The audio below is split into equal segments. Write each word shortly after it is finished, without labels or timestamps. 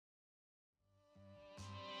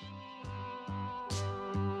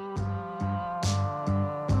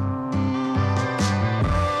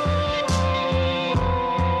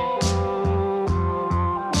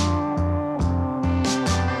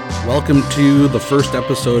Welcome to the first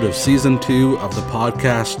episode of Season 2 of the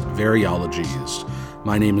podcast Variologies.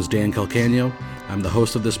 My name is Dan Calcagno. I'm the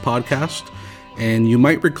host of this podcast, and you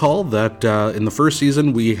might recall that in the first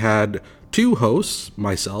season we had two hosts,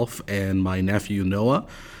 myself and my nephew Noah.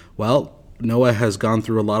 Well, Noah has gone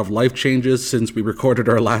through a lot of life changes since we recorded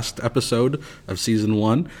our last episode of Season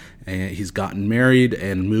 1, and he's gotten married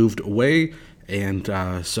and moved away. And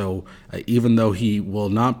so even though he will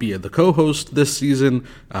not be the co-host this season,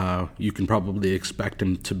 you can probably expect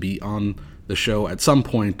him to be on the show at some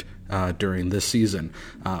point during this season.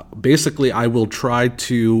 Basically, I will try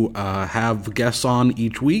to have guests on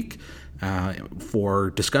each week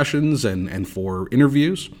for discussions and for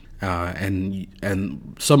interviews.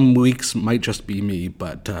 And some weeks might just be me,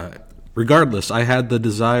 but regardless, I had the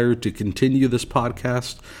desire to continue this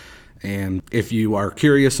podcast. And if you are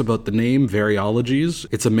curious about the name Variologies,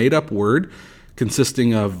 it's a made-up word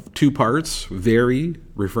consisting of two parts: vary,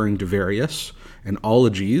 referring to various, and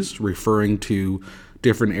ologies, referring to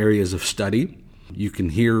different areas of study. You can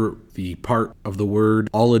hear the part of the word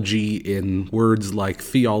ology in words like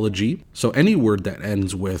theology. So any word that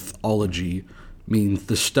ends with ology means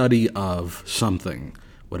the study of something,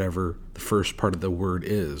 whatever the first part of the word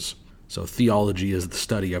is. So theology is the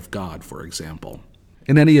study of God, for example.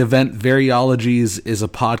 In any event, Variologies is a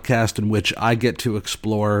podcast in which I get to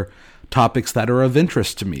explore topics that are of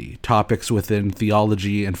interest to me, topics within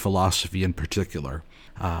theology and philosophy in particular.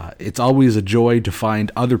 It's always a joy to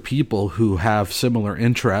find other people who have similar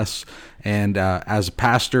interests, and as a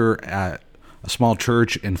pastor at a small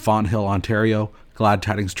church in Fonthill, Ontario, Glad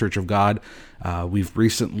Tidings Church of God, we've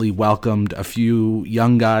recently welcomed a few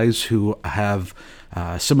young guys who have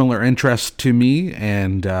similar interests to me,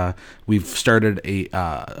 and we've started a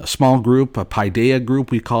small group, a Paideia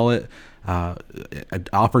group, we call it, an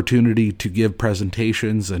opportunity to give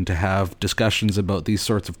presentations and to have discussions about these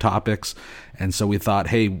sorts of topics. And so we thought,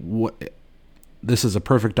 hey, this is a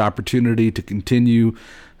perfect opportunity to continue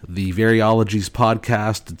the Variologies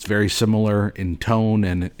podcast. It's very similar in tone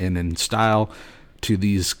and in style to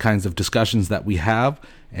these kinds of discussions that we have,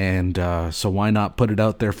 and so why not put it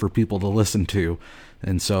out there for people to listen to?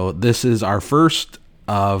 And so this is our first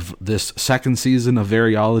of this second season of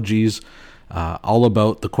Variologies, all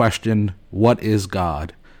about the question, what is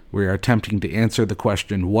God? We are attempting to answer the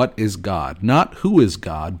question, what is God? Not who is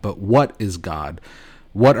God, but what is God?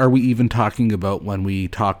 What are we even talking about when we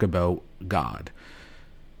talk about God?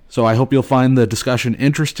 So I hope you'll find the discussion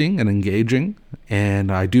interesting and engaging,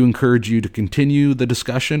 and I do encourage you to continue the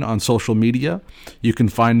discussion on social media. You can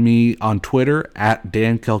find me on Twitter at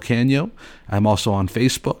Dan Calcagno. I'm also on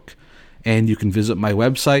Facebook, and you can visit my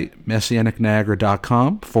website,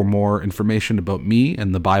 messianicniagara.com, for more information about me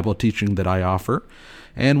and the Bible teaching that I offer,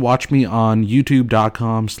 and watch me on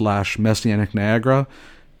youtube.com/messianicniagara.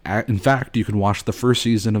 In fact, you can watch the first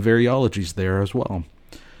season of Variologies there as well.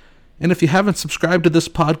 And if you haven't subscribed to this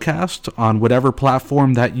podcast on whatever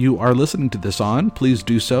platform that you are listening to this on, please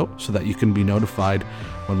do so that you can be notified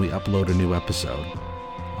when we upload a new episode.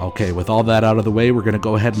 Okay, with all that out of the way, we're going to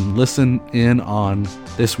go ahead and listen in on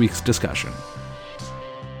this week's discussion.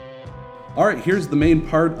 All right, here's the main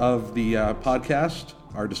part of the podcast,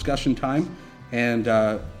 our discussion time. And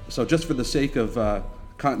so just for the sake of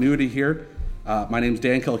continuity here, my name's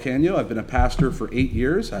Dan Calcagno. I've been a pastor for 8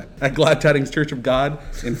 years at Glad Tidings Church of God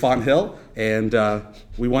in Fonthill, and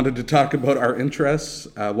we wanted to talk about our interests,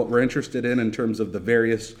 what we're interested in terms of the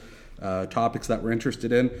various topics that we're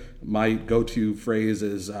interested in. My go-to phrase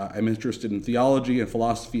is, I'm interested in theology and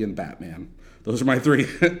philosophy and Batman. Those are my three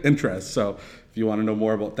interests. So if you want to know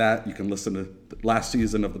more about that, you can listen to the last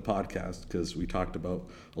season of the podcast, because we talked about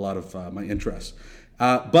a lot of my interests.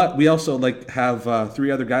 But we also have three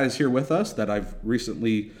other guys here with us that I've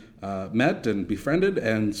recently met and befriended,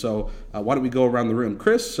 and so why don't we go around the room?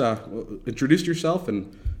 Chris, introduce yourself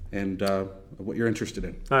and what you're interested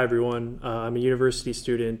in. Hi, everyone. I'm a university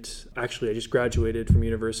student. Actually, I just graduated from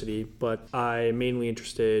university, but I'm mainly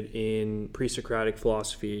interested in pre-Socratic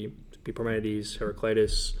philosophy, Parmenides,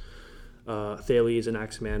 Heraclitus, Thales, and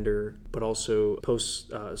Anaximander, but also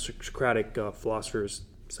post-Socratic philosophers,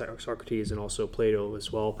 Socrates and also Plato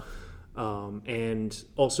as well, and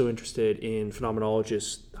also interested in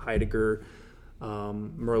phenomenologists Heidegger,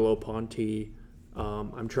 Merleau-Ponty.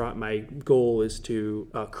 My goal is to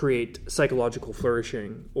create psychological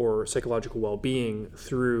flourishing or psychological well-being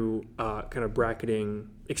through kind of bracketing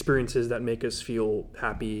experiences that make us feel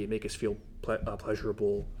happy, make us feel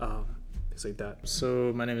pleasurable, things like that.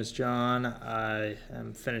 So my name is John. I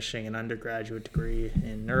am finishing an undergraduate degree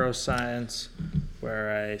in neuroscience,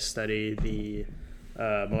 where I study the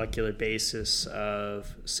molecular basis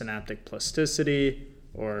of synaptic plasticity,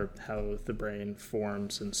 or how the brain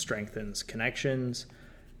forms and strengthens connections.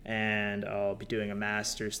 And I'll be doing a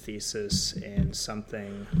master's thesis in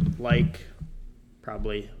something like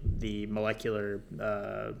probably the molecular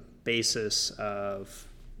basis of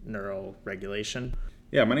neural regulation.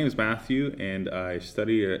 Yeah, my name is Matthew, and I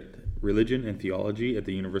study religion and theology at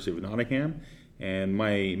the University of Nottingham. And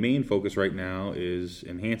my main focus right now is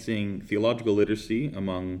enhancing theological literacy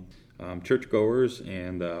among churchgoers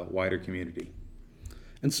and the wider community.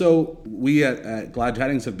 And so we at Glad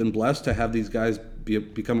Tidings have been blessed to have these guys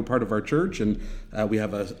become a part of our church, and we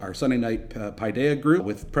have our Sunday night Paideia group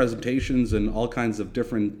with presentations and all kinds of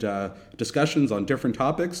different discussions on different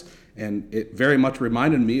topics. And it very much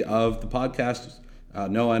reminded me of the podcast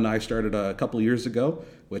Noah and I started a couple of years ago,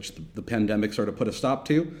 which the pandemic sort of put a stop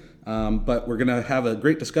to. But we're going to have a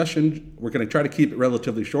great discussion. We're going to try to keep it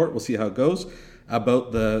relatively short. We'll see how it goes.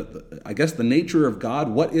 About the nature of God.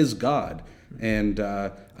 What is God? And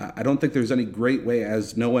I don't think there's any great way,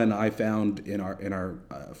 as Noah and I found in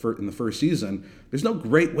the first season. There's no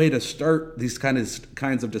great way to start these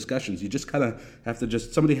kinds of discussions. You just kind of have to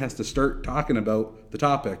somebody has to start talking about the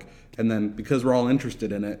topic, and then because we're all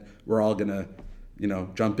interested in it, we're all gonna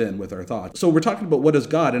jump in with our thoughts. So we're talking about what is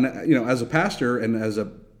God, and as a pastor and as a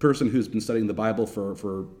person who's been studying the Bible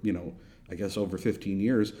for I guess over 15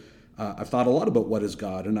 years. I've thought a lot about what is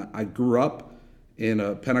God, and I grew up in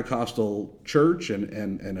a Pentecostal church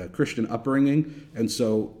and a Christian upbringing, and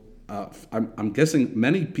so I'm guessing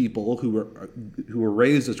many people who were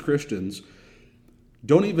raised as Christians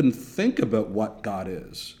don't even think about what God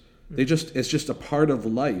is. It's just a part of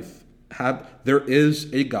life. There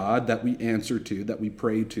is a God that we answer to, that we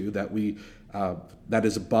pray to, that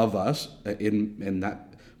is above us. In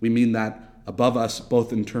that we mean that above us,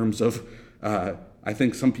 both in terms of. I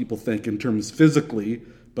think some people think in terms physically,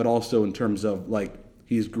 but also in terms of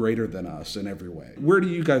he's greater than us in every way. Where do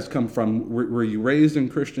you guys come from? Were you raised in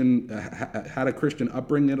Christian, had a Christian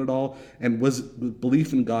upbringing at all? And was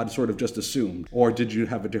belief in God sort of just assumed? Or did you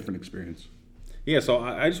have a different experience? Yeah, so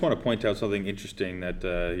I just want to point out something interesting that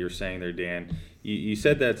you're saying there, Dan. You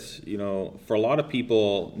said that, for a lot of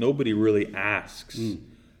people, nobody really asks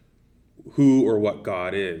who or what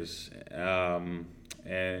God is.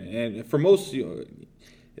 And for most,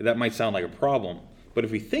 that might sound like a problem. But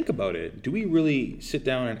if we think about it, do we really sit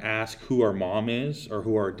down and ask who our mom is or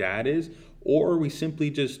who our dad is? Or we simply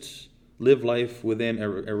just live life within a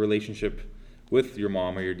relationship with your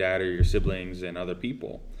mom or your dad or your siblings and other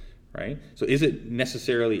people, right? So is it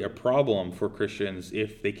necessarily a problem for Christians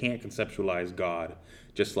if they can't conceptualize God,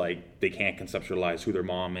 just like they can't conceptualize who their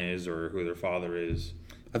mom is or who their father is?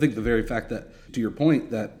 I think the very fact that, to your point,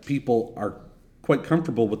 that people are quite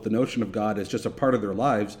comfortable with the notion of God as just a part of their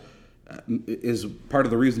lives is part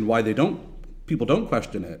of the reason why people don't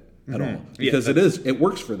question it at all, because it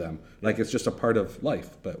works for them. It's just a part of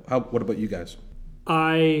life. But what about you guys?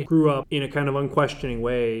 I grew up in a kind of unquestioning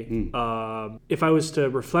way. If I was to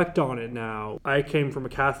reflect on it now, I came from a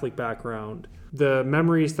Catholic background. The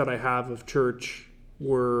memories that I have of church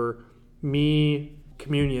were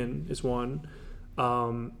communion is one,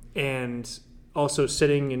 and also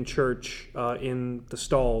sitting in church in the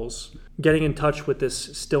stalls, getting in touch with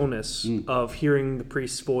this stillness of hearing the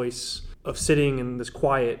priest's voice, of sitting in this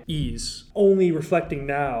quiet ease. Only reflecting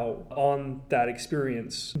now on that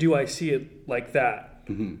experience, do I see it like that?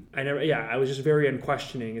 I was just very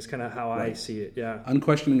unquestioning is kind of how I see it,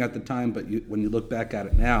 Unquestioning at the time, but when you look back at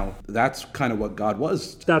it now, that's kind of what God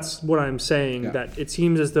was. That's what I'm saying, that it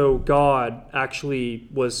seems as though God actually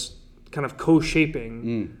was kind of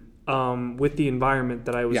co-shaping with the environment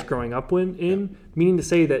that I was growing up in, meaning to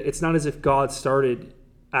say that it's not as if God started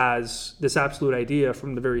as this absolute idea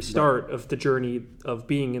from the very start of the journey of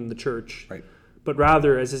being in the church, but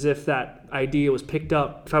rather as if that idea was picked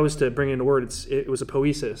up. If I was to bring in a word, it was a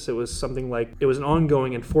poiesis. It was something like, it was an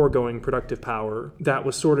ongoing and foregoing productive power that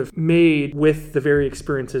was sort of made with the very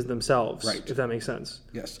experiences themselves, if that makes sense.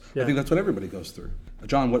 Yes, I think that's what everybody goes through.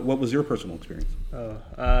 John, what was your personal experience?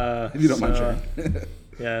 If you don't mind sharing.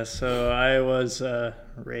 Yeah, so I was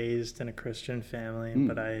raised in a Christian family,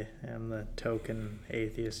 but I am the token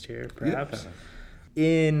atheist here, perhaps.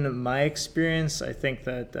 In my experience, I think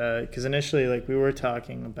that, because initially, we were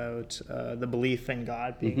talking about the belief in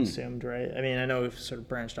God being assumed, right? I mean, I know we've sort of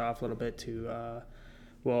branched off a little bit to,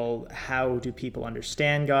 how do people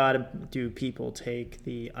understand God? Do people take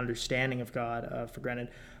the understanding of God for granted?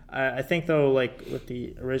 I think, though, with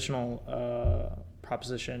the original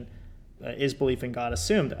proposition, is belief in God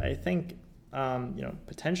assumed? I think,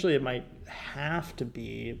 potentially it might have to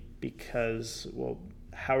be because,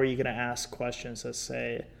 how are you going to ask questions that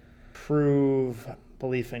say, prove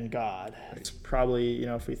belief in God. It's probably,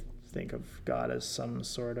 if we think of God as some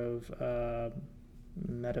sort of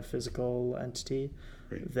metaphysical entity,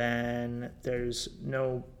 then there's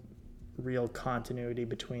no real continuity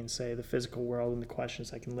between, say, the physical world and the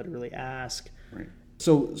questions I can literally ask. Right.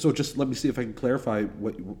 So just let me see if I can clarify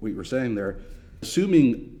what you were saying there.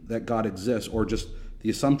 Assuming that God exists, or just the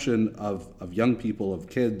assumption of young people, of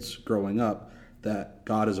kids growing up, that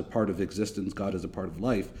God is a part of existence, God is a part of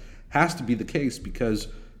life, has to be the case, because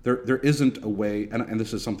there isn't a way, and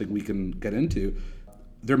this is something we can get into,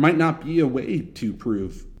 there might not be a way to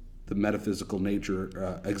prove the metaphysical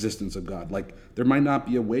nature, existence of God. Like, there might not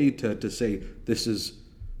be a way to say this is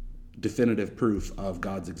definitive proof of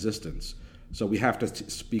God's existence. So we have to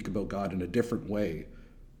speak about God in a different way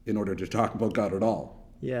in order to talk about God at all.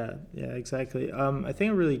 Yeah, exactly. I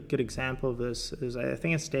think a really good example of this is, I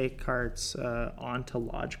think it's Descartes'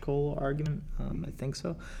 ontological argument, I think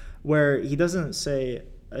so, where he doesn't say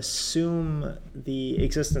assume the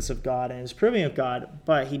existence of God and his proving of God,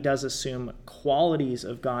 but he does assume qualities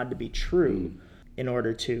of God to be true in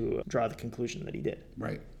order to draw the conclusion that he did.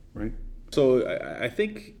 Right. So I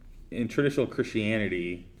think in traditional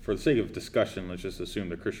Christianity, for the sake of discussion, let's just assume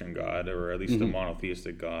the Christian God, or at least the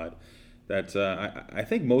monotheistic God, that I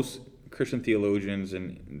think most Christian theologians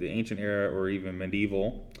in the ancient era or even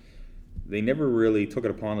medieval, they never really took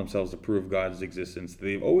it upon themselves to prove God's existence.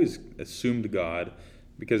 They've always assumed God,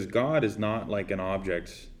 because God is not like an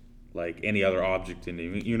object like any other object in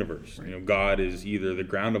the universe. Right. God is either the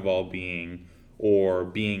ground of all being or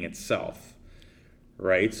being itself,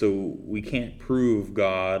 right? So we can't prove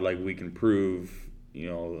God like we can prove,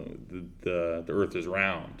 the earth is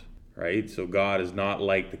round, right? So God is not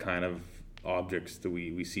like the kind of objects that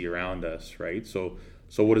we see around us, right? So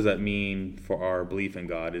what does that mean for our belief in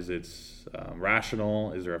God? Is it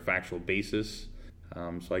rational? Is there a factual basis?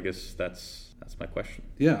 So I guess that's my question.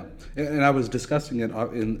 Yeah, and I was discussing it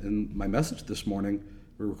in my message this morning.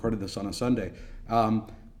 We recorded this on a Sunday.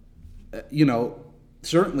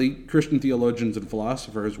 Certainly Christian theologians and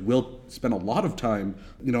philosophers will spend a lot of time,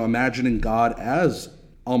 imagining God as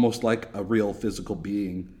almost like a real physical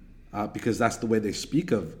being, because that's the way they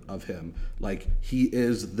speak of him. Like, he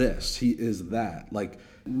is this, he is that. Like,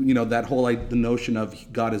 that whole the notion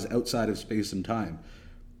of God is outside of space and time.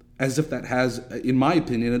 As if that has, in my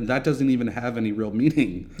opinion, that doesn't even have any real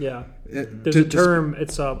meaning. Yeah. There's a term,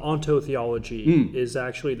 it's ontotheology is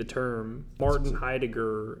actually the term. Martin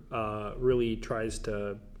Heidegger really tries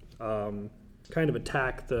to kind of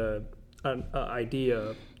attack the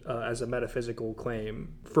idea as a metaphysical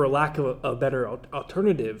claim. For lack of a better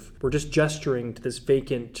alternative, we're just gesturing to this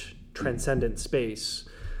vacant, transcendent space.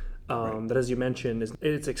 That, as you mentioned,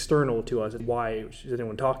 it's external to us. Why is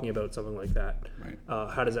anyone talking about something like that? Right.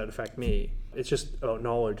 How does that affect me? It's just about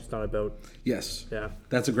knowledge. It's not about... Yes. Yeah.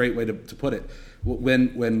 That's a great way to put it.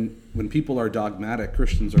 When people are dogmatic,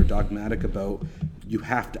 Christians are dogmatic about, you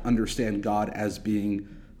have to understand God as being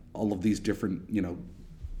all of these different,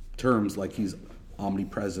 terms, like he's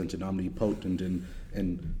omnipresent and omnipotent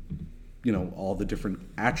and all the different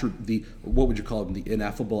what would you call them? The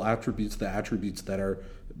ineffable attributes, the attributes that are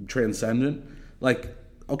transcendent. Like,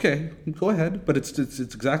 okay, go ahead, but it's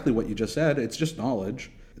exactly what you just said. It's just knowledge.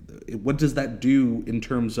 What does that do in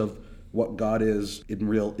terms of what God is in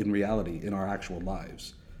reality in our actual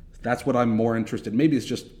lives? That's what I'm more interested in. Maybe it's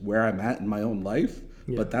just where I'm at in my own life,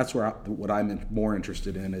 but that's what I'm more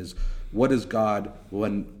interested in is, what is God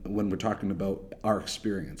when we're talking about our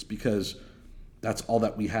experience, because that's all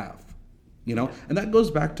that we have. And that goes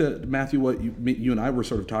back to, Matthew, what you and I were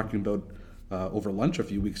sort of talking about over lunch a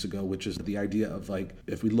few weeks ago, which is the idea of, like,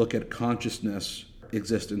 if we look at consciousness,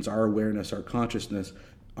 existence, our awareness, our consciousness,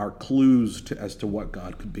 are clues as to what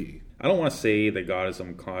God could be. I don't want to say that God is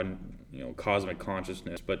some cosmic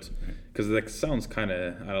consciousness, but because that sounds kind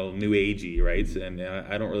of new agey, right? And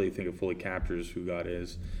I don't really think it fully captures who God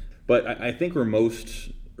is. But I think where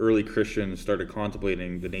most early Christians started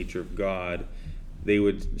contemplating the nature of God, they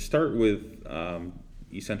would start with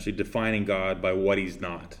essentially defining God by what he's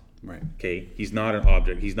not. Right. Okay, he's not an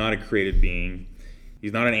object. He's not a created being.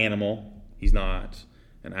 He's not an animal. He's not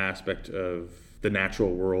an aspect of the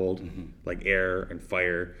natural world, like air and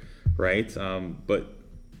fire, right? But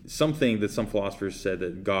something that some philosophers said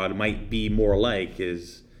that God might be more like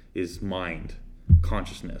is mind,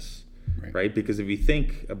 consciousness, right? Because if you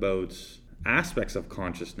think about aspects of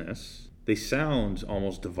consciousness, they sound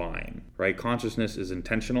almost divine, right? Consciousness is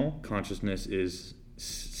intentional. Consciousness is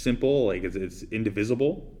simple, like it's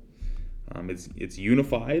indivisible. It's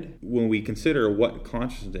unified. When we consider what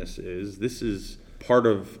consciousness is, this is part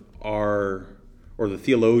of our or the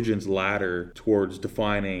theologian's ladder towards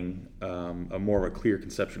defining a more of a clear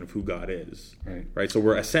conception of who God is. Right. So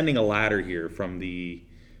we're ascending a ladder here from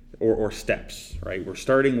or steps. Right. We're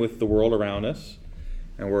starting with the world around us,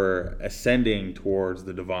 and we're ascending towards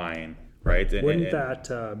the divine. Right. Wouldn't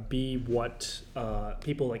that be what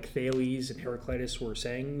people like Thales and Heraclitus were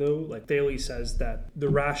saying, though? Like Thales says that the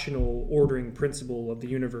rational ordering principle of the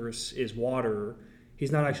universe is water.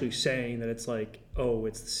 He's not actually saying that it's like, oh,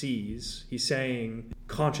 it's the seas. He's saying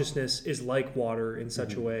consciousness is like water in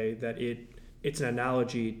such a way that it's an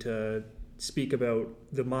analogy to speak about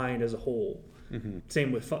the mind as a whole.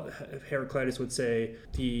 Same with Heraclitus would say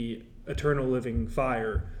the eternal living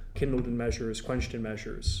fire, kindled in measures, quenched in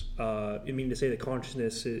measures. I mean to say that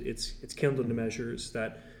consciousness, it's kindled in measures,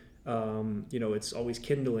 that it's always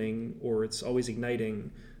kindling or it's always igniting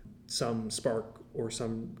some spark or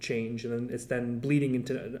some change, and then it's then bleeding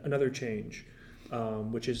into another change,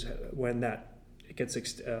 which is when that it gets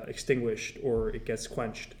extinguished or it gets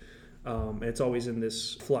quenched. And it's always in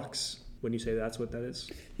this flux. When you say that's what that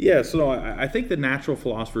is? Yeah, so I think the natural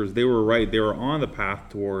philosophers, they were right. They were on the path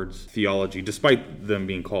towards theology, despite them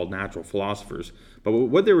being called natural philosophers. But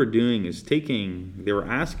what they were doing is they were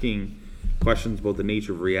asking questions about the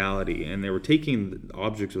nature of reality, and they were taking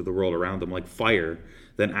objects of the world around them, like fire,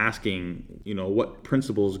 then asking, what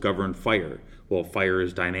principles govern fire? Well, fire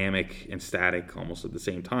is dynamic and static almost at the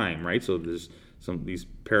same time, right? So there's some of these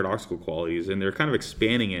paradoxical qualities, and they're kind of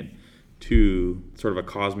expanding it to sort of a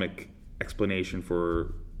cosmic explanation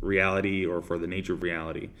for reality or for the nature of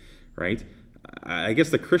reality, right? I guess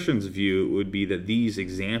the Christian's view would be that these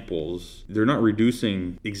examples, they're not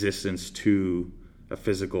reducing existence to a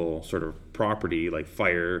physical sort of property like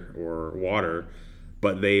fire or water,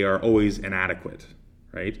 but they are always inadequate,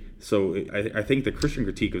 right? So I think the Christian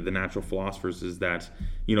critique of the natural philosophers is that,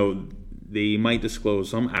 they might disclose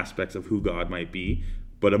some aspects of who God might be,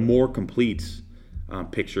 but a more complete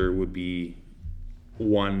picture would be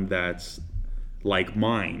one that's like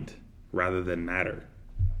mind rather than matter,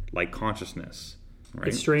 like consciousness. Right?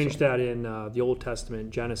 It's strange that in the Old Testament,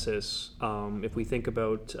 Genesis, if we think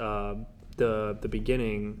about the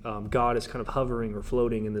beginning, God is kind of hovering or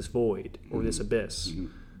floating in this void or this abyss.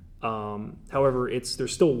 However,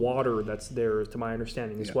 there's still water that's there, to my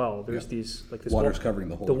understanding as well. There's these like this water's covering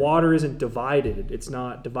the whole. The water isn't divided. It's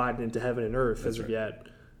not divided into heaven and earth as of yet.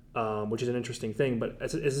 Which is an interesting thing, but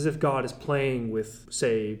it's as if God is playing with,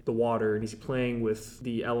 say, the water, and he's playing with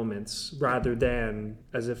the elements rather than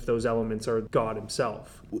as if those elements are God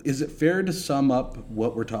himself. Is it fair to sum up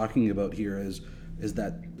what we're talking about here is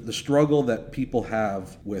that the struggle that people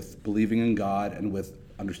have with believing in God and with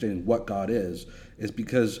understanding what God is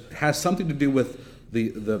because it has something to do with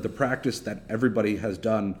the practice that everybody has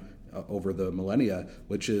done over the millennia,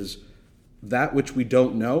 which is that which we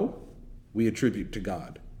don't know, we attribute to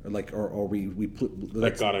God. Or we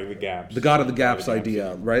like God of the gaps. The God of the gaps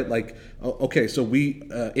idea, right? Like, okay, so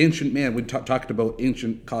ancient man, we talked about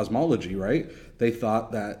ancient cosmology, right? They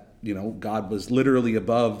thought that, God was literally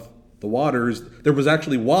above the waters. There was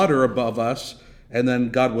actually water above us, and then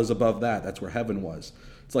God was above that. That's where heaven was.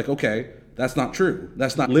 It's like, okay, that's not true.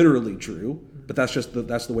 That's not literally true, but that's just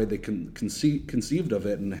that's the way they conceived of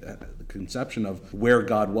it, and the conception of where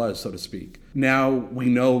God was, so to speak. Now we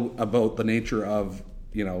know about the nature of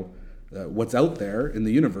what's out there in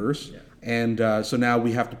the universe, and so now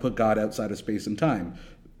we have to put God outside of space and time,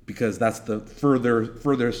 because that's the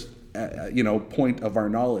furthest point of our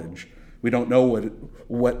knowledge. We don't know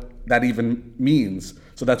what that even means,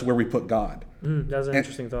 so that's where we put God. That's an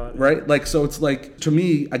interesting thought, right? Like, so it's like, to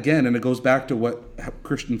me, again, and it goes back to what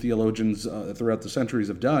Christian theologians throughout the centuries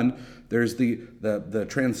have done. There's the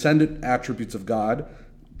transcendent attributes of God,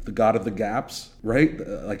 the God of the gaps, right?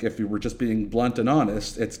 Like, if you were just being blunt and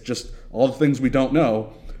honest, it's just all the things we don't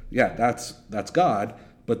know. Yeah, that's God.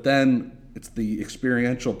 But then it's the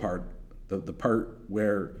experiential part, the part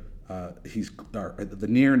where he's the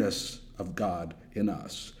nearness of God in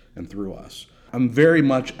us and through us. I'm very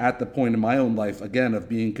much at the point in my own life, again, of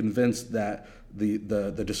being convinced that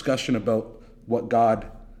the discussion about what God,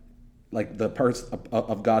 like the parts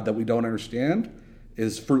of God that we don't understand,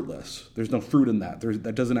 is fruitless. There's no fruit in that.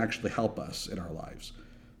 That doesn't actually help us in our lives.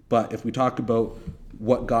 But if we talk about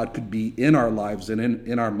what God could be in our lives and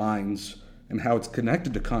in our minds, and how it's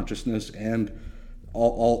connected to consciousness and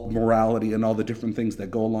all morality and all the different things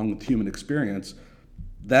that go along with human experience,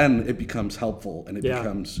 then it becomes helpful and it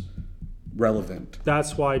becomes relevant.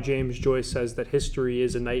 That's why James Joyce says that history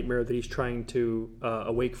is a nightmare that he's trying to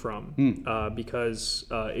awake from, because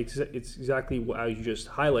it's exactly what you just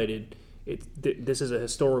highlighted. This is a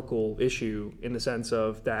historical issue in the sense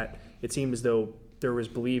of that it seems as though there was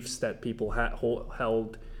beliefs that people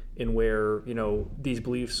held in where, these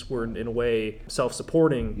beliefs were in a way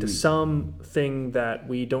self-supporting to something that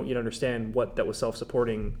we don't yet understand what that was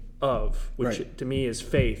self-supporting of, which to me is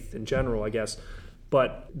faith in general, I guess.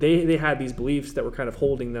 But they had these beliefs that were kind of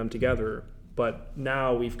holding them together. But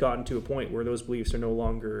now we've gotten to a point where those beliefs are no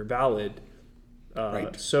longer valid.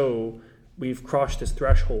 So we've crossed this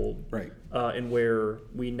threshold, and where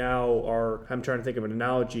we now are, I'm trying to think of an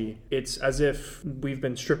analogy. It's as if we've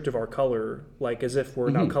been stripped of our color, like as if we're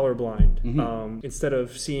now colorblind. Instead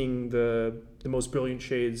of seeing the most brilliant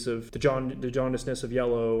shades of the jaundicedness of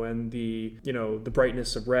yellow and the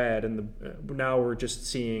brightness of red, and now we're just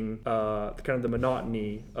seeing kind of the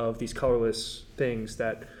monotony of these colorless things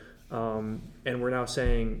that. And we're now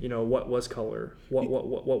saying, what was color?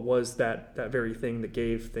 What was that very thing that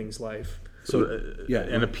gave things life? So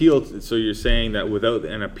an appeal. So you're saying that without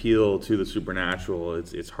an appeal to the supernatural,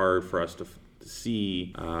 it's hard for us to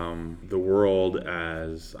see the world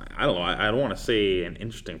as, I don't know, I don't want to say an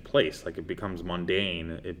interesting place. Like, it becomes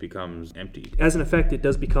mundane, it becomes empty. As an effect, it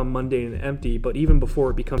does become mundane and empty, but even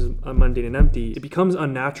before it becomes mundane and empty, it becomes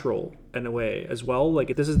unnatural in a way as well.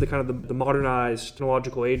 Like, this is the kind of the modernized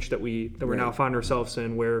technological age that we're now finding ourselves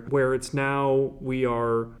in, where it's now, we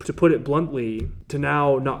are, to put it bluntly, to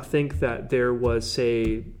now not think that there was,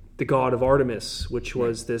 say, the god of Artemis, which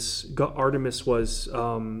was Artemis was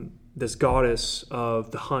this goddess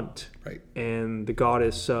of the hunt, and the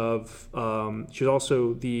goddess of she was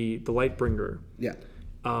also the light bringer,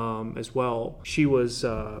 as well. She was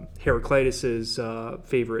Heraclitus's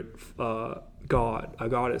favorite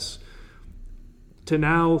goddess. To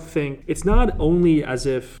now think it's not only as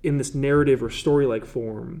if in this narrative or story-like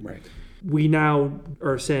form, we now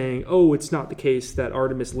are saying, oh, it's not the case that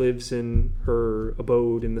Artemis lives in her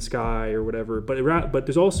abode in the sky or whatever, but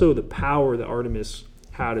there's also the power that Artemis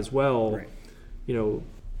had as well,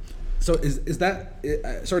 So is that?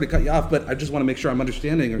 Sorry to cut you off, but I just want to make sure I'm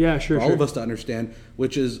understanding. For all of us to understand,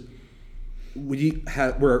 which is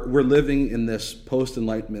we're living in this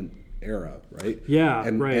post-Enlightenment era, right?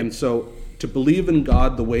 And so to believe in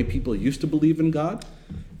God the way people used to believe in God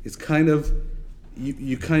is kind of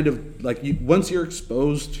you kind of like once you're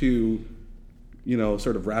exposed to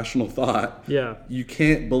sort of rational thought, you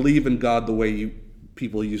can't believe in God the way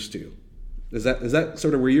people used to. Is that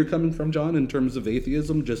sort of where you're coming from, John, in terms of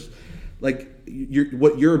atheism? Just like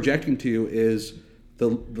what you're objecting to is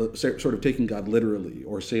the sort of taking God literally,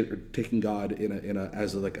 or taking God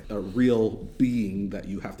as a real being that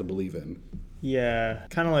you have to believe in. Yeah,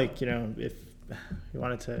 kind of like if you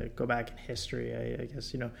wanted to go back in history, I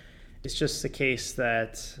guess it's just the case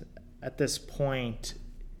that at this point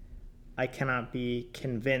I cannot be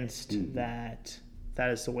convinced that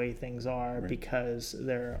is the way things are, because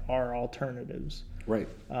there are alternatives,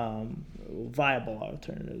 viable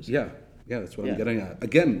alternatives. Yeah, that's what I'm getting at.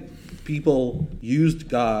 Again, people used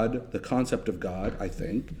God, the concept of God, I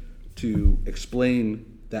think, to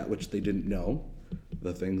explain that which they didn't know,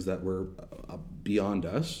 the things that were beyond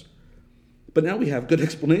us. But now we have good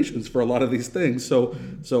explanations for a lot of these things. So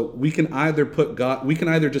we can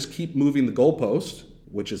either just keep moving the goalpost,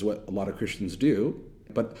 which is what a lot of Christians do.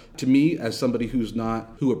 But to me, as somebody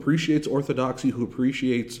who appreciates orthodoxy, who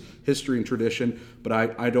appreciates history and tradition, but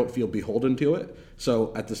I don't feel beholden to it. So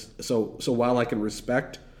while I can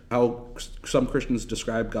respect how some Christians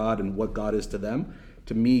describe God and what God is to them,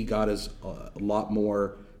 to me, God is a lot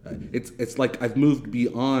more. It's like I've moved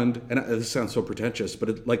beyond, and this sounds so pretentious,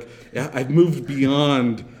 but I've moved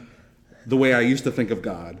beyond the way I used to think of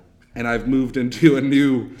God. And I've moved into a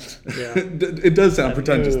new. It does sound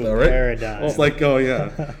pretentious, though, right? Paradigm. It's like, oh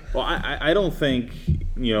yeah. Well, I don't think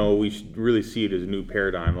we should really see it as a new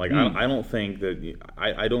paradigm. Like I don't think that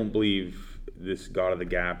I don't believe this God of the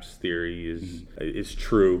Gaps theory is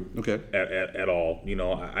true. At all.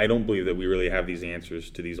 I don't believe that we really have these answers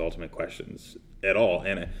to these ultimate questions at all,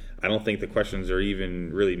 and I don't think the questions are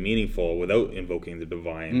even really meaningful without invoking the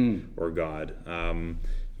divine or God.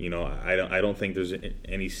 I don't think there's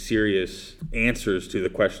any serious answers to the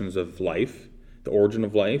questions of life, the origin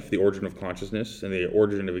of life, the origin of consciousness, and the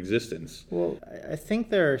origin of existence. Well, I think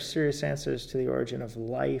there are serious answers to the origin of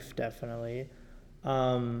life, definitely,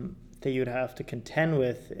 that you'd have to contend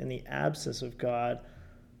with in the absence of God.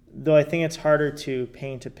 Though I think it's harder to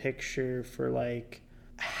paint a picture for,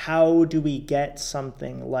 how do we get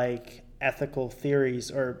something like ethical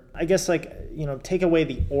theories, or I guess take away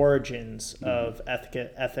the origins of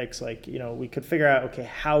ethics. We could figure out, okay,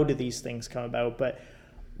 how do these things come about, but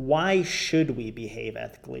why should we behave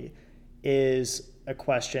ethically is a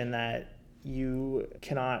question that you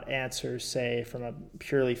cannot answer, say, from a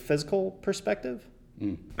purely physical perspective.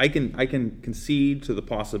 I can concede to the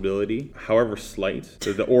possibility, however slight,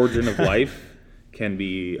 that the origin of life can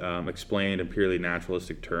be explained in purely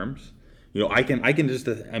naturalistic terms. I can just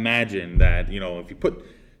imagine that, if you put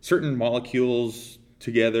certain molecules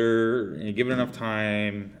together and give it enough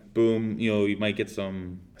time, boom, you might get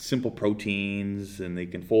some simple proteins and they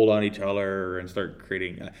can fold on each other and start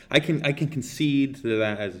creating. I can concede to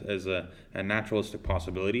that as a naturalistic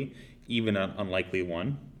possibility, even an unlikely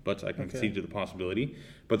one, but I can concede to the possibility.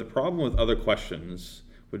 But the problem with other questions,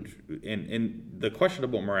 and the question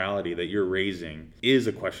about morality that you're raising is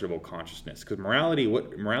a question about consciousness, because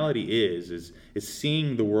what morality is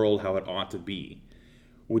seeing the world how it ought to be,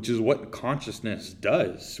 which is what consciousness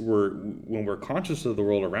does. When we're conscious of the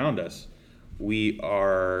world around us, we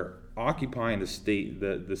are occupying the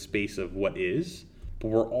space of what is, but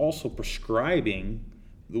we're also prescribing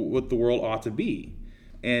what the world ought to be,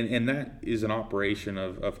 and that is an operation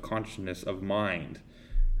of consciousness, of mind,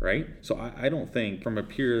 right? So I don't think, from a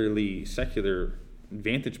purely secular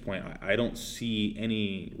vantage point, I don't see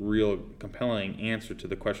any real compelling answer to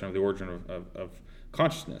the question of the origin of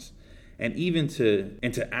consciousness. And even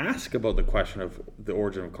to ask about the question of the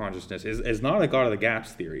origin of consciousness is not a God of the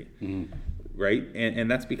gaps theory, right?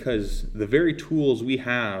 And that's because the very tools we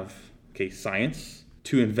have, science,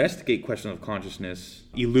 to investigate questions of consciousness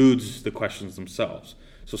eludes the questions themselves.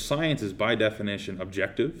 So science is by definition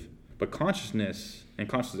objective, but consciousness and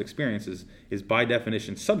conscious experience is by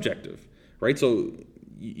definition subjective, right? So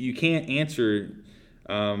you can't answer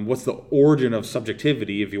what's the origin of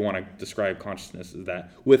subjectivity, if you want to describe consciousness, is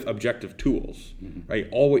that with objective tools, right?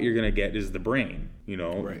 All what you're going to get is the brain,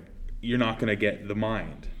 Right. You're not going to get the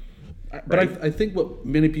mind. But I think what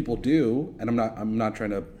many people do, and I'm not trying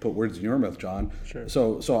to put words in your mouth, John. Sure.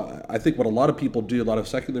 So I think what a lot of people do, a lot of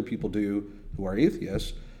secular people do who are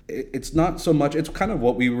atheists, it's not so much. It's kind of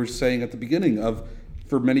what we were saying at the beginning of.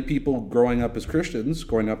 For many people growing up as Christians,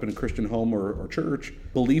 growing up in a Christian home or church,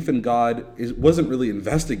 belief in God wasn't really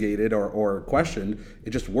investigated or questioned. It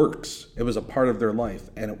just works. It was a part of their life,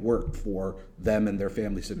 and it worked for them and their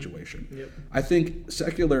family situation. Yep. I think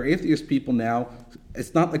secular atheist people now,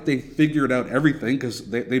 it's not like they figured out everything, because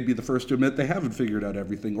they'd be the first to admit they haven't figured out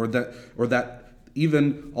everything, or that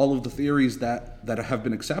even all of the theories that have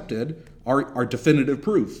been accepted are definitive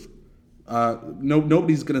proof.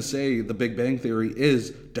 Nobody's going to say the Big Bang Theory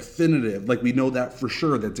is definitive. Like, we know that for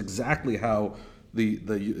sure. That's exactly how the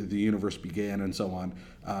universe began and so on.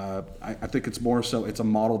 I think it's more so it's a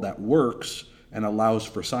model that works and allows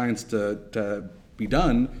for science to be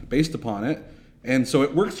done based upon it. And so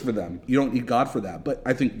it works for them. You don't need God for that. But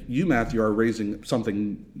I think you, Matthew, are raising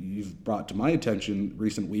something you've brought to my attention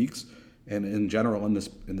recent weeks and in general in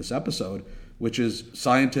this episode, which is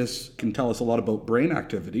scientists can tell us a lot about brain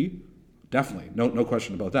activity. Definitely, no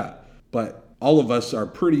question about that. But all of us are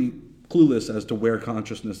pretty clueless as to where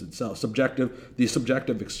consciousness itself, the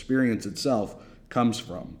subjective experience itself comes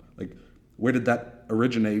from. Like, where did that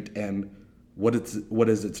originate, and what is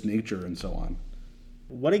its nature, and so on.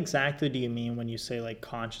 What exactly do you mean when you say like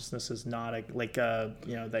consciousness is not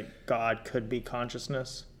that God could be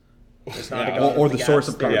consciousness? It's not a God or the source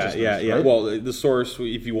of consciousness. Yeah. Right? Well, the source,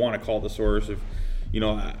 if you want to call it the source,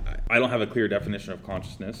 I don't have a clear definition of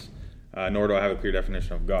consciousness. Nor do I have a clear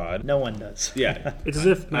definition of God. No one does. Yeah. It's as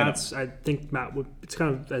if I think Matt would, it's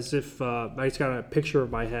kind of as if I just got a picture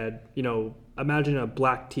of my head, imagine a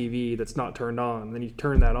black TV that's not turned on, then you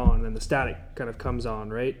turn that on and the static kind of comes on,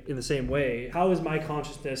 right? In the same way, how is my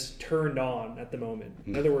consciousness turned on at the moment?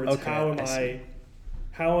 In other words, how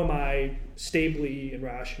am I stably and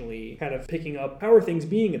rationally kind of picking up, how are things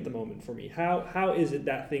being at the moment for me? How is it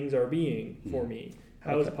that things are being for me?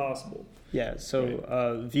 How is it possible? Yeah,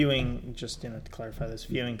 so viewing, just to clarify this,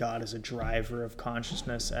 viewing God as a driver of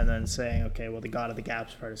consciousness, and then saying, okay, well, the God of the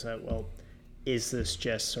gaps part is that, well, is this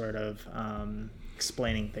just sort of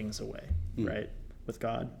explaining things away, right, with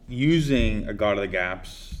God? Using a God of the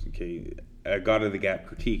gaps, a God of the gap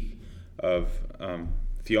critique of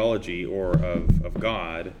theology or of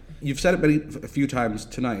God. You've said it a few times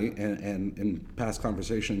tonight and in past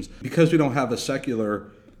conversations, because we don't have a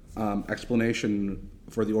secular explanation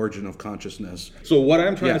for the origin of consciousness. So what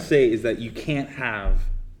I'm trying to say is that you can't have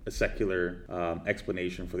a secular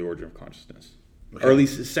explanation for the origin of consciousness. Okay. Or at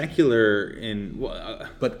least secular in...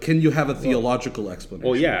 but can you have a theological explanation?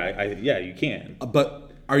 Well, yeah, you can.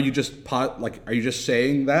 But are you just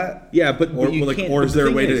saying that? Yeah, but you can't, or is there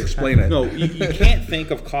a way to explain it? No, you can't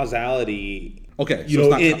think of causality... Okay,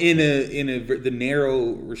 so in the narrow,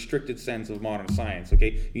 restricted sense of modern science.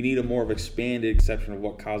 Okay, you need a more of expanded conception of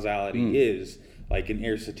what causality is. like an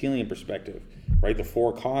Aristotelian perspective, right? The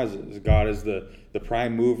four causes. God is the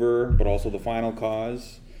prime mover, but also the final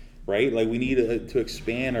cause, right? Like we need to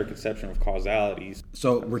expand our conception of causalities.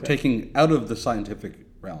 So we're taking out of the scientific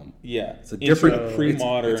realm. Yeah, it's a different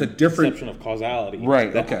pre-modern it's a different conception of causality,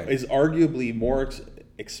 right? That okay, is arguably more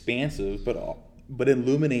expansive, but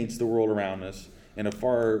illuminates the world around us in a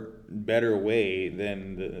far better way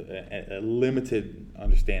than a limited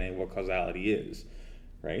understanding of what causality is,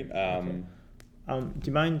 right? Do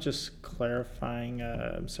you mind just clarifying?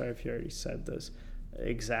 I'm sorry if you already said this.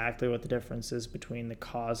 Exactly what the difference is between the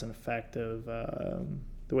cause and effect of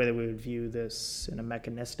the way that we would view this in a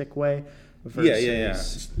mechanistic way. Versus... Yeah.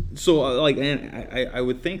 So, I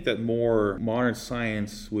would think that more modern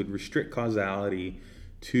science would restrict causality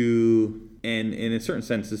to, and in a certain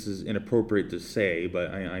sense, this is inappropriate to say,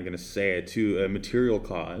 but I'm going to say it, to a material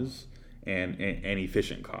cause and an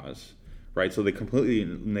efficient cause. Right, so they completely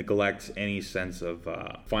neglect any sense of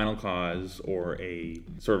final cause or a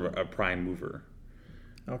sort of a prime mover,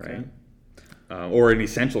 okay, right? Or an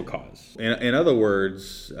essential cause. In other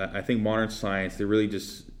words, I think modern science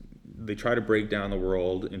they try to break down the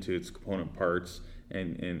world into its component parts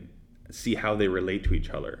and see how they relate to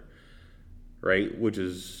each other, right? Which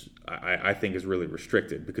is I think is really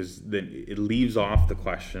restricted, because then it leaves off the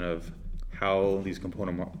question of how these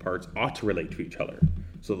component parts ought to relate to each other.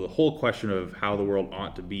 So the whole question of how the world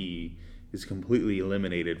ought to be is completely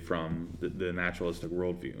eliminated from the naturalistic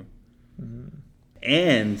worldview. Mm-hmm.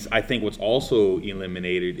 And I think what's also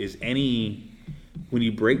eliminated is when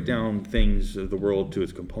you break down things of the world to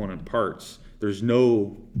its component parts, there's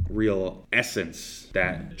no real essence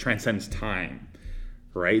that transcends time,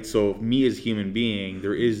 right? So me as a human being,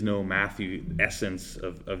 there is no Matthew essence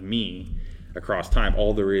of me across time.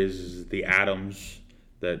 All there is the atoms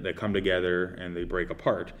that come together and they break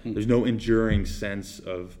apart. There's no enduring sense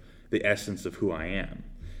of the essence of who I am,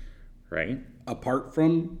 right? Apart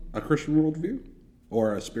from a Christian worldview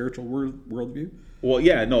or a spiritual worldview? Well,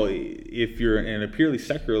 yeah, no, if you're in a purely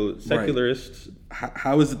secularist... Right.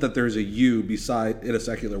 How is it that there's a you beside in a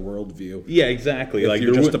secular worldview? Yeah, exactly. If like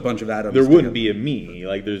you're just a bunch of atoms. There wouldn't be a me.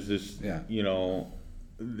 Like there's this, yeah.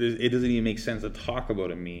 It doesn't even make sense to talk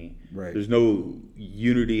about a me. Right. There's no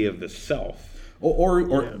unity of the self.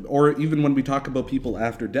 Or even when we talk about people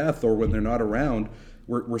after death or when they're not around,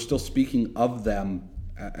 we're still speaking of them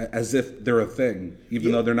as if they're a thing,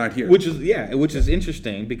 even though they're not here. Which is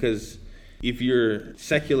interesting, because if you're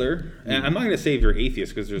secular, and I'm not going to say if you're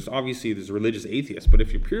atheist, because there's religious atheists, but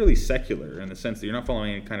if you're purely secular in the sense that you're not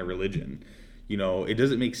following any kind of religion, it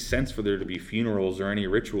doesn't make sense for there to be funerals or any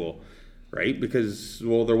ritual. Right? Because,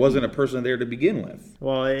 well, there wasn't a person there to begin with.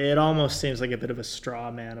 Well, it almost seems like a bit of a straw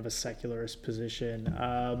man of a secularist position.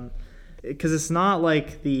 Because it's not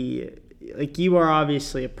like you are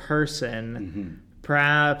obviously a person. Mm-hmm.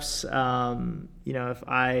 Perhaps, if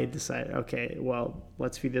I decide, okay, well,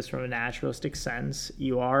 let's view this from a naturalistic sense.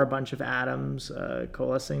 You are a bunch of atoms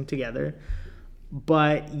coalescing together,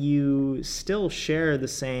 but you still share the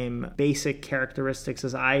same basic characteristics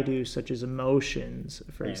as I do, such as emotions,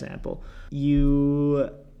 for example. You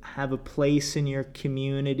have a place in your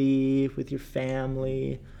community with your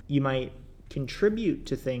family. You might contribute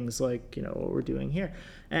to things like, what we're doing here.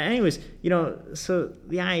 Anyways, so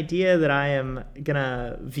the idea that I am going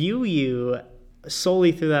to view you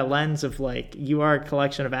solely through that lens of you are a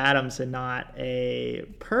collection of atoms and not a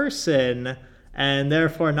person, and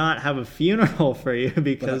therefore not have a funeral for you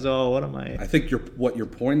because, what am I? I think what your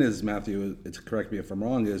point is, Matthew, it's correct me if I'm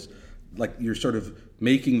wrong, is you're sort of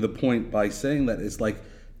making the point by saying that it's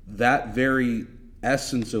that very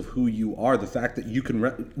essence of who you are, the fact that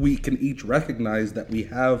we can each recognize that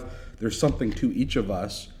there's something to each of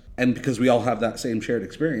us, and because we all have that same shared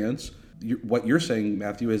experience, what you're saying,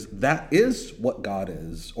 Matthew, is that is what God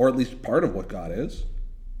is, or at least part of what God is.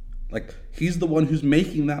 He's the one who's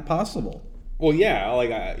making that possible. Well, yeah,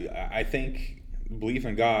 I think belief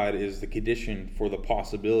in God is the condition for the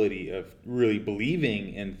possibility of really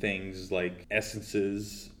believing in things like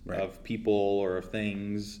essences of people or of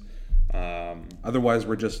things. Otherwise,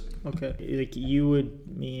 we're just... Okay, you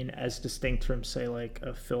would mean as distinct from, say,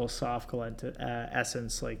 a philosophical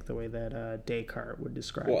essence, the way that Descartes would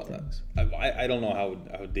describe things. I don't know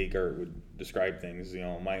how Descartes would describe things.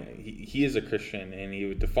 He is a Christian, and he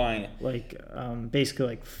would define...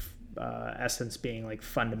 basically, essence being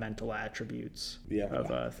fundamental attributes of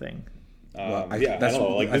a thing.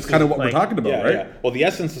 That's kind of what we're talking about, right? Yeah. Well, the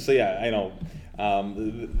essence is, I know.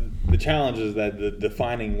 The challenge is that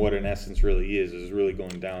defining what an essence really is really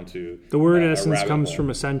going down to the word essence comes from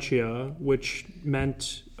essentia, which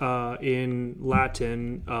meant in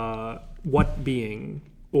Latin what being,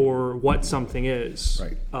 or what something is.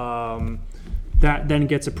 Right. That then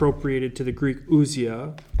gets appropriated to the Greek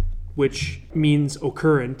ousia, which means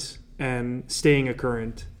occurrent and staying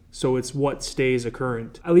occurrent. So it's what stays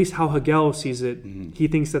occurrent. At least how Hegel sees it, he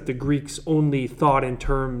thinks that the Greeks only thought in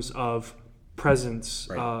terms of presence,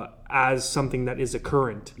 Right. As something that is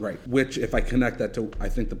occurrent. Right. Which, if I connect that to, I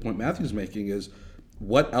think the point Matthew's making is,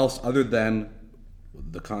 what else other than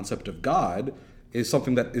the concept of God is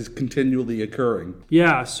something that is continually occurring?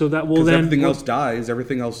 Yeah, so that will Because then... everything else dies,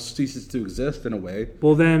 everything else ceases to exist in a way.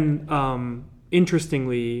 Well, then,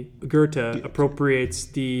 interestingly, Goethe appropriates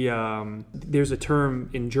the... there's a term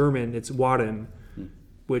in German, it's Waren,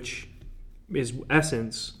 which is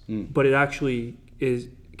essence, but it actually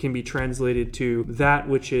can be translated to that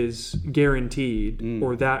which is guaranteed,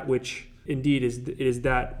 or that which indeed is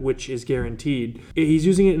that which is guaranteed. He's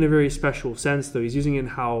using it in a very special sense, though. He's using it in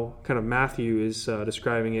how kind of Matthew is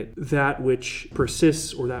describing it, that which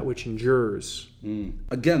persists or that which endures.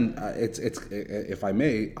 Again, it's if I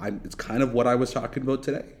may, it's kind of what I was talking about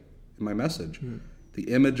today in my message. The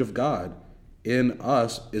image of God in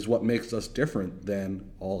us is what makes us different than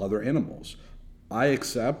all other animals. I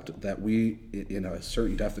accept that we, in a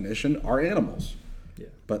certain definition, are animals,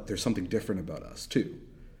 but there's something different about us too.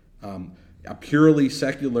 A purely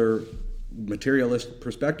secular materialist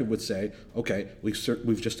perspective would say, okay,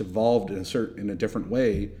 we've just evolved in a different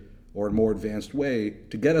way or a more advanced way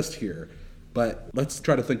to get us here. But let's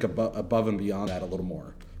try to think above and beyond that a little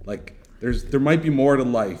more. Like there might be more to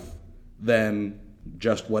life than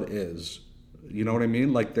just what is. You know what I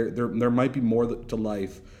mean? Like there might be more to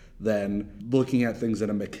life than looking at things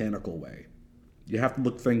in a mechanical way. You have to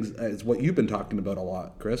look things as what you've been talking about a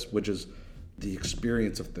lot, Chris, which is the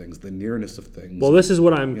experience of things, the nearness of things. Well, this is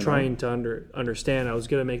what I'm trying to understand. I was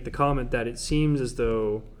going to make the comment that it seems as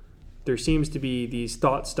though there seems to be these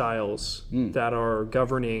thought styles that are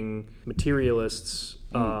governing materialists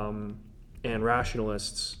and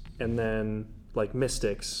rationalists, and then like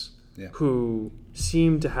mystics who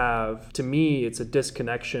seem to have, to me, it's a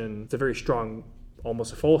disconnection. It's a very strong,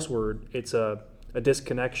 almost a false word. It's a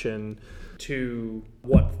disconnection to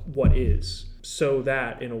what is, so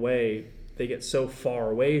that in a way they get so far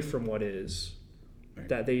away from what is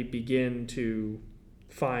that they begin to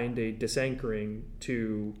find a disanchoring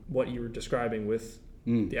to what you were describing with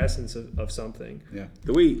the essence of something. Yeah.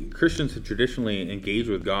 The way Christians have traditionally engaged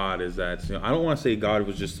with God is that, I don't want to say God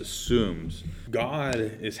was just assumed. God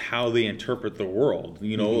is how they interpret the world.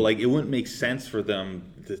 Like it wouldn't make sense for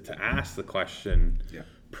them to ask the question,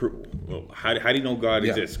 how do you know God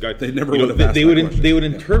exists? God, they never would have asked they that would question. They would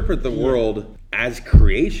interpret the world as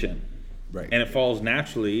creation. Right. And it follows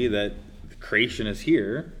naturally that creation is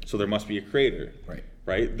here, so there must be a creator.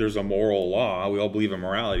 Right? There's a moral law. We all believe in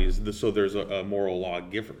morality, so there's a moral law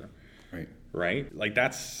giver. Right? Like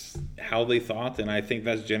that's how they thought, and I think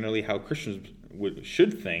that's generally how Christians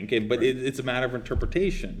should think. But it's a matter of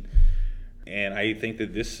interpretation. And I think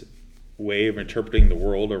that this way of interpreting the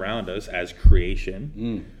world around us as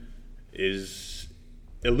creation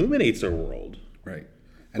illuminates our world. Right.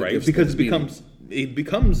 Because it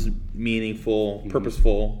becomes meaningful,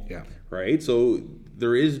 purposeful. Yeah. Right? So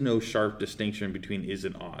there is no sharp distinction between is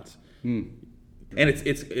and ought. And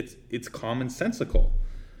it's commonsensical.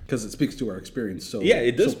 Because it speaks to our experience. So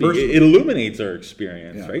it does. So it illuminates our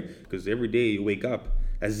experience, Yeah. right? Because every day you wake up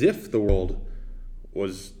as if the world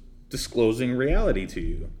was disclosing reality to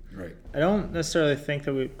you. Right. I don't necessarily think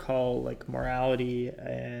that we'd call like morality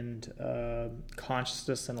and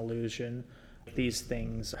consciousness an illusion. These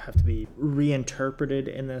things have to be reinterpreted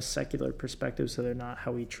in a secular perspective, so they're not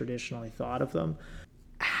how we traditionally thought of them.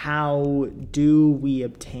 How do we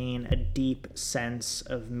obtain a deep sense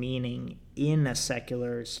of meaning in a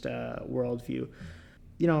secularist worldview?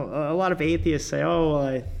 A lot of atheists say, oh, well,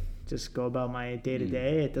 I just go about my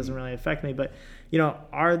day-to-day. It doesn't really affect me. But,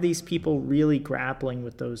 are these people really grappling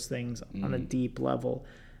with those things on a deep level?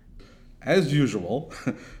 As usual,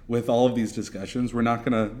 with all of these discussions, we're not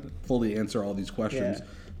going to fully answer all these questions. Yeah.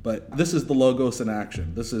 But this is the Logos in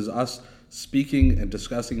action. This is us speaking and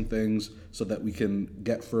discussing things so that we can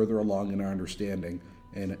get further along in our understanding.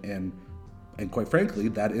 And quite frankly,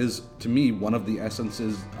 that is, to me, one of the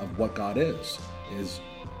essences of what God is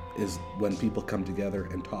when people come together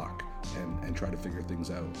and talk and try to figure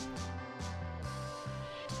things out.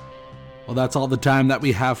 Well, that's all the time that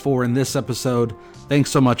we have for in this episode.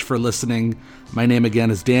 Thanks so much for listening. My name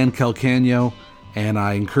again is Dan Calcagno, and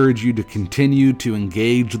I encourage you to continue to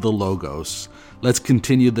engage the Logos. Let's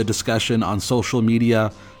continue the discussion on social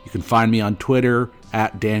media. You can find me on Twitter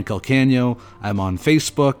at Dan Calcagno. I'm on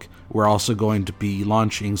Facebook. We're also going to be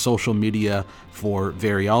launching social media for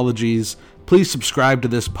Variologies. Please subscribe to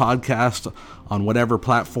this podcast on whatever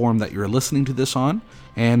platform that you're listening to this on,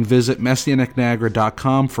 and visit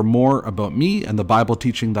messianicniagara.com for more about me and the Bible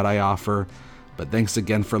teaching that I offer. But thanks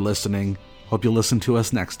again for listening. Hope you'll listen to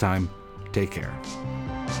us next time. Take care.